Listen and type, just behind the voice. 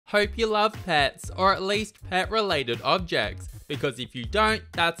Hope you love pets, or at least pet-related objects, because if you don't,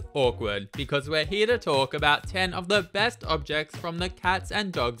 that's awkward, because we're here to talk about 10 of the best objects from the Cats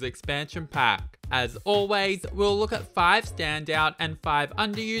and Dogs expansion pack. As always, we'll look at 5 standout and 5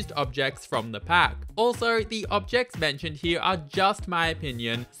 underused objects from the pack. Also, the objects mentioned here are just my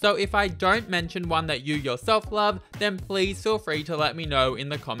opinion, so if I don't mention one that you yourself love, then please feel free to let me know in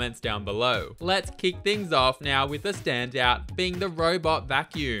the comments down below. Let's kick things off now with the standout being the robot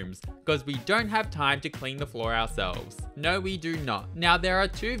vacuums, because we don't have time to clean the floor ourselves. No, we do not. Now, there are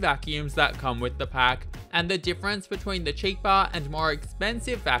 2 vacuums that come with the pack, and the difference between the cheaper and more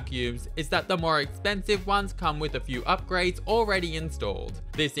expensive vacuums is that the more expensive ones come with a few upgrades already installed.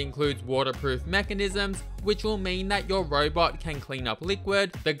 This includes waterproof mechanisms, which will mean that your robot can clean up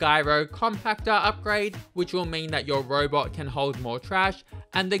liquid, the gyro compactor upgrade, which will mean that your robot can hold more trash,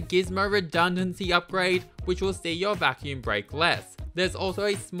 and the gizmo redundancy upgrade, which will see your vacuum break less. There's also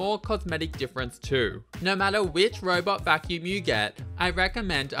a small cosmetic difference too. No matter which robot vacuum you get, I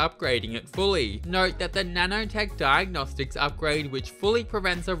recommend upgrading it fully. Note that the nanotech diagnostics upgrade, which fully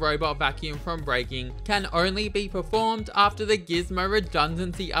prevents a robot vacuum from breaking, can only be performed after the gizmo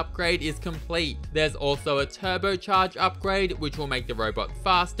redundancy upgrade is complete. There's also a turbocharge upgrade, which will make the robot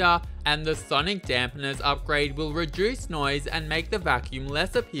faster, and the sonic dampeners upgrade will reduce noise and make the vacuum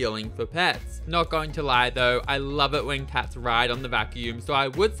less appealing for pets. Not going to lie though, I love it when cats ride on the vacuum, so I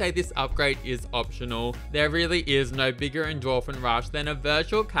would say this upgrade is optional. There really is no bigger endorphin rush than a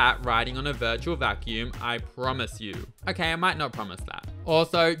virtual cat riding on a virtual vacuum, I promise you. Okay, I might not promise that.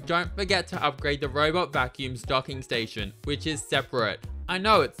 Also, don't forget to upgrade the robot vacuum's docking station, which is separate. I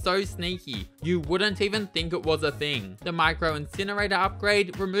know, it's so sneaky. You wouldn't even think it was a thing. The micro incinerator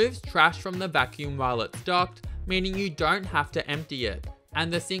upgrade removes trash from the vacuum while it's docked, meaning you don't have to empty it.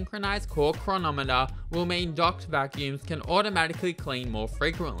 And the synchronized core chronometer will mean docked vacuums can automatically clean more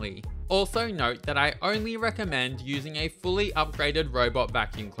frequently. Also note that I only recommend using a fully upgraded robot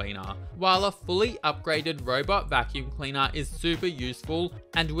vacuum cleaner. While a fully upgraded robot vacuum cleaner is super useful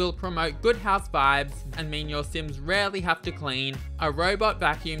and will promote good house vibes and mean your Sims rarely have to clean, a robot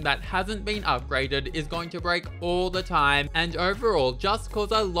vacuum that hasn't been upgraded is going to break all the time and overall just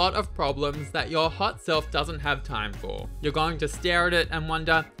cause a lot of problems that your hot self doesn't have time for. You're going to stare at it and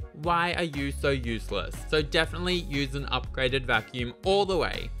wonder, why are you so useless? So definitely use an upgraded vacuum all the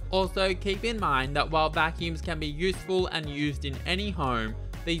way. Also, keep in mind that while vacuums can be useful and used in any home,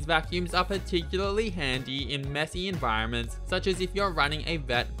 these vacuums are particularly handy in messy environments, such as if you're running a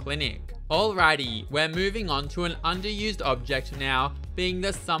vet clinic. Alrighty, we're moving on to an underused object now, being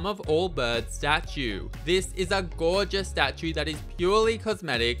the Sum of All Birds statue. This is a gorgeous statue that is purely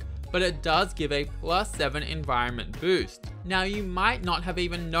cosmetic, but it does give a +7 environment boost. Now, you might not have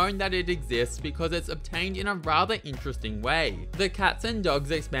even known that it exists because it's obtained in a rather interesting way. The Cats and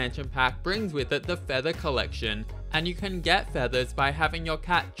Dogs expansion pack brings with it the feather collection, and you can get feathers by having your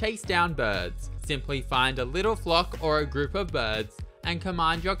cat chase down birds. Simply find a little flock or a group of birds and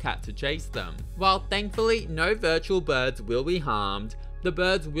command your cat to chase them. While thankfully no virtual birds will be harmed, the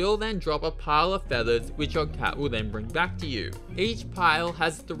birds will then drop a pile of feathers which your cat will then bring back to you. Each pile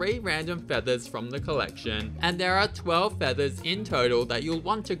has 3 random feathers from the collection, and there are 12 feathers in total that you'll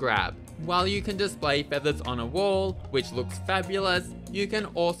want to grab. While you can display feathers on a wall, which looks fabulous, you can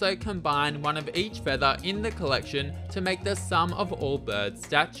also combine one of each feather in the collection to make the Sum of All Birds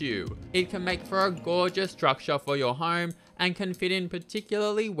statue. It can make for a gorgeous structure for your home and can fit in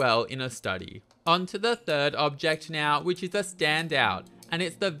particularly well in a study. On to the third object now, which is a standout, and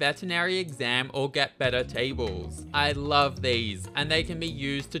it's the Veterinary Exam or Get Better tables. I love these, and they can be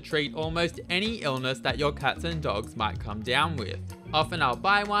used to treat almost any illness that your cats and dogs might come down with. Often I'll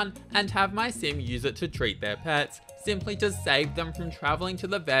buy one and have my sim use it to treat their pets, simply to save them from traveling to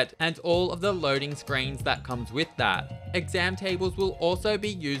the vet and all of the loading screens that comes with that. Exam tables will also be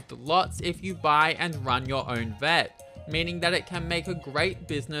used lots if you buy and run your own vet, meaning that it can make a great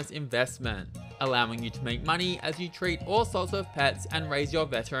business investment, allowing you to make money as you treat all sorts of pets and raise your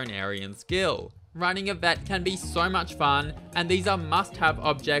veterinarian skill. Running a vet can be so much fun, and these are must-have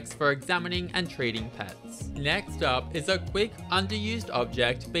objects for examining and treating pets. Next up is a quick underused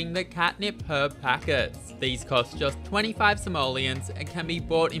object being the Catnip herb packets. These cost just 25 simoleons and can be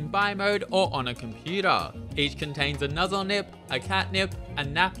bought in buy mode or on a computer. Each contains a nuzzle nip, a catnip, a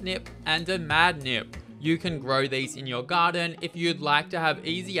nap nip, and a mad nip. You can grow these in your garden if you'd like to have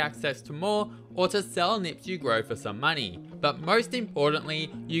easy access to more, or to sell nips you grow for some money. But most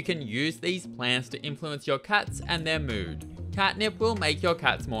importantly, you can use these plants to influence your cats and their mood. Catnip will make your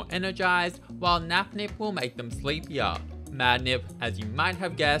cats more energized, while Napnip will make them sleepier. Madnip, as you might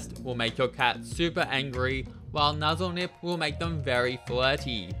have guessed, will make your cat super angry, while Nuzzle Nip will make them very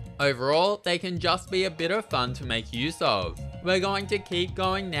flirty. Overall, they can just be a bit of fun to make use of. We're going to keep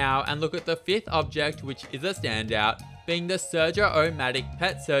going now and look at the 5th object, which is a standout, being the Surgery-O-Matic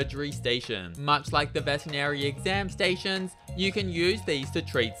Pet Surgery Station. Much like the veterinary exam stations, you can use these to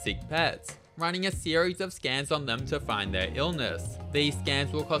treat sick pets, running a series of scans on them to find their illness. These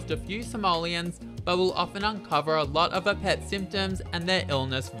scans will cost a few simoleons, but will often uncover a lot of a pet's symptoms and their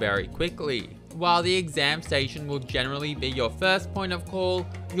illness very quickly. While the exam station will generally be your first point of call,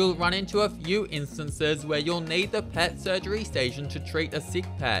 you'll run into a few instances where you'll need the pet surgery station to treat a sick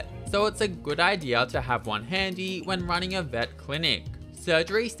pet, so it's a good idea to have one handy when running a vet clinic.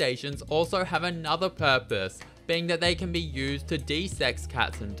 Surgery stations also have another purpose, being that they can be used to de-sex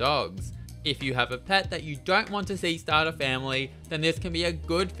cats and dogs. If you have a pet that you don't want to see start a family, then this can be a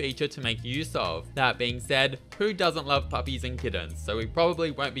good feature to make use of. That being said, who doesn't love puppies and kittens, so we probably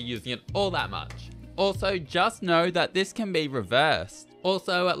won't be using it all that much. Also, just know that this can be reversed.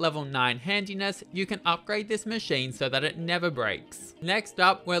 Also, at level 9 handiness, you can upgrade this machine so that it never breaks. Next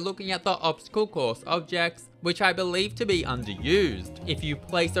up, we're looking at the obstacle course objects, which I believe to be underused. If you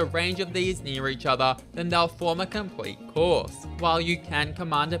place a range of these near each other, then they'll form a complete course. While you can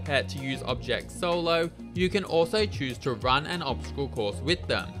command a pet to use objects solo, you can also choose to run an obstacle course with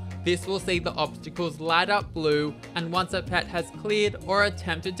them. This will see the obstacles light up blue, and once a pet has cleared or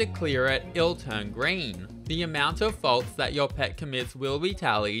attempted to clear it, it'll turn green. The amount of faults that your pet commits will be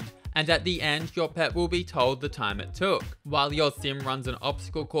tallied, and at the end your pet will be told the time it took. While your sim runs an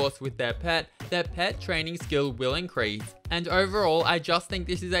obstacle course with their pet training skill will increase, and overall I just think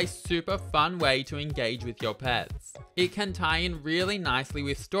this is a super fun way to engage with your pets. It can tie in really nicely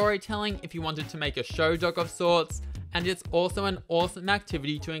with storytelling if you wanted to make a show dog of sorts, and it's also an awesome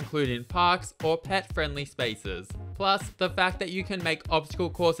activity to include in parks or pet-friendly spaces. Plus, the fact that you can make obstacle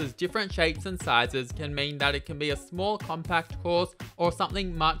courses different shapes and sizes can mean that it can be a small compact course or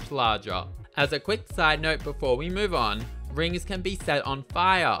something much larger. As a quick side note before we move on, rings can be set on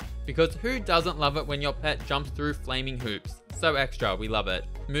fire, because who doesn't love it when your pet jumps through flaming hoops? So extra, we love it.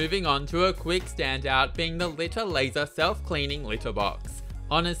 Moving on to a quick standout being the Litter Laser self-cleaning litter box.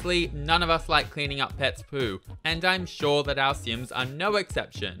 Honestly, none of us like cleaning up pets' poo, and I'm sure that our sims are no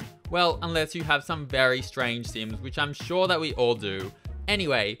exception. Well, unless you have some very strange sims, which I'm sure that we all do.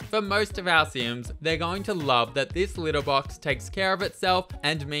 Anyway, for most of our sims, they're going to love that this litter box takes care of itself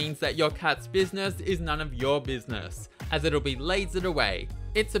and means that your cat's business is none of your business, as it'll be lasered away.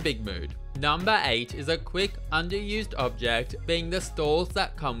 It's a big mood. Number 8 is a quick, underused object, being the stalls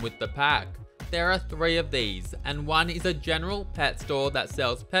that come with the pack. There are 3 of these, and one is a general pet store that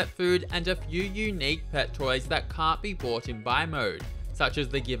sells pet food and a few unique pet toys that can't be bought in buy mode, such as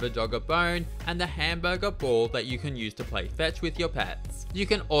the Give a Dog a Bone and the hamburger ball that you can use to play fetch with your pets. You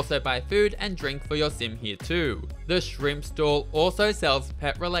can also buy food and drink for your sim here too. The shrimp stall also sells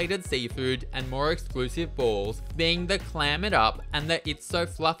pet-related seafood and more exclusive balls, being the Clam It Up and the It's So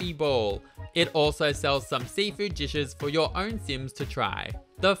Fluffy ball. It also sells some seafood dishes for your own sims to try.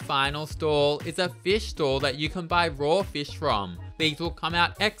 The final stall is a fish stall that you can buy raw fish from. These will come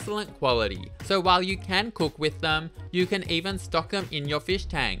out excellent quality, so while you can cook with them, you can even stock them in your fish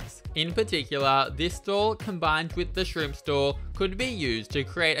tanks. In particular, this stall combined with the shrimp stall could be used to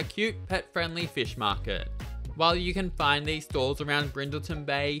create a cute pet-friendly fish market. While you can find these stalls around Brindleton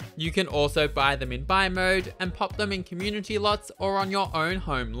Bay, you can also buy them in buy mode and pop them in community lots or on your own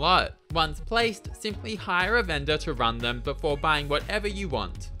home lot. Once placed, simply hire a vendor to run them before buying whatever you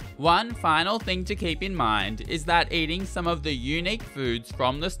want. One final thing to keep in mind is that eating some of the unique foods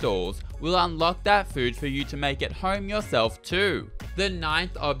from the stalls will unlock that food for you to make at home yourself too. The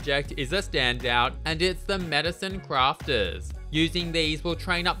 9th object is a standout, and it's the Medicine Crafters. Using these will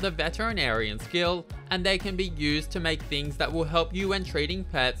train up the veterinarian skill, and they can be used to make things that will help you when treating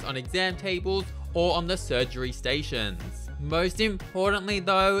pets on exam tables or on the surgery stations. Most importantly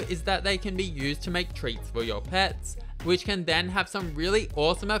though, is that they can be used to make treats for your pets, which can then have some really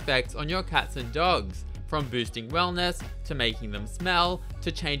awesome effects on your cats and dogs, from boosting wellness, to making them smell,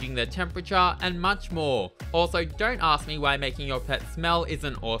 to changing their temperature, and much more. Also, don't ask me why making your pet smell is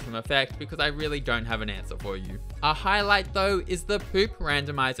an awesome effect, because I really don't have an answer for you. A highlight though is the Poop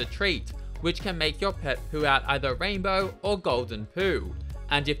Randomizer treat, which can make your pet poo out either rainbow or golden poo.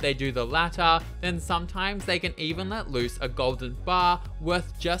 And if they do the latter, then sometimes they can even let loose a golden bar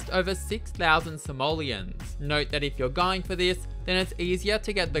worth just over 6,000 simoleons. Note that if you're going for this, then it's easier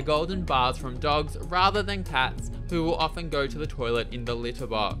to get the golden bars from dogs rather than cats, who will often go to the toilet in the litter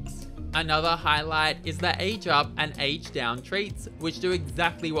box. Another highlight is the Age Up and Age Down treats, which do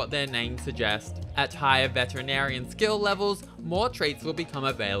exactly what their names suggest. At higher veterinarian skill levels, more treats will become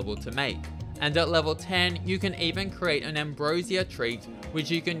available to make. And at level 10, you can even create an ambrosia treat,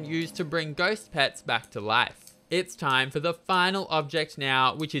 which you can use to bring ghost pets back to life. It's time for the final object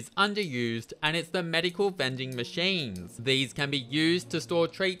now, which is underused, and it's the medical vending machines. These can be used to store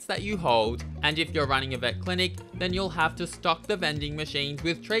treats that you hold, and if you're running a vet clinic, then you'll have to stock the vending machines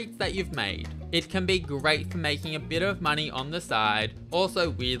with treats that you've made. It can be great for making a bit of money on the side. Also,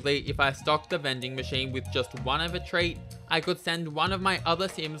 weirdly, if I stocked the vending machine with just one of a treat, I could send one of my other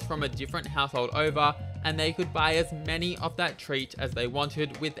Sims from a different household over, and they could buy as many of that treat as they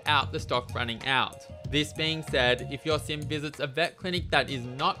wanted without the stock running out. This being said, if your Sim visits a vet clinic that is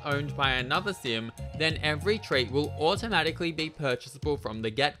not owned by another Sim, then every treat will automatically be purchasable from the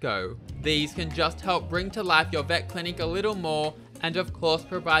get-go. These can just help bring to life your vet clinic a little more, and of course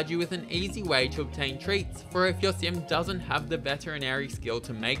provide you with an easy way to obtain treats for if your Sim doesn't have the veterinary skill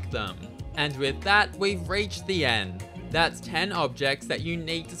to make them. And with that, we've reached the end. That's 10 objects that you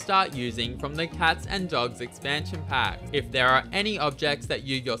need to start using from the Cats and Dogs expansion pack. If there are any objects that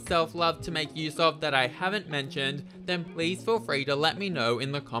you yourself love to make use of that I haven't mentioned, then please feel free to let me know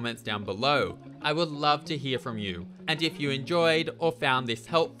in the comments down below. I would love to hear from you. And if you enjoyed or found this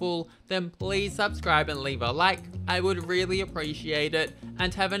helpful, then please subscribe and leave a like. I would really appreciate it,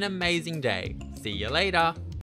 and have an amazing day. See you later.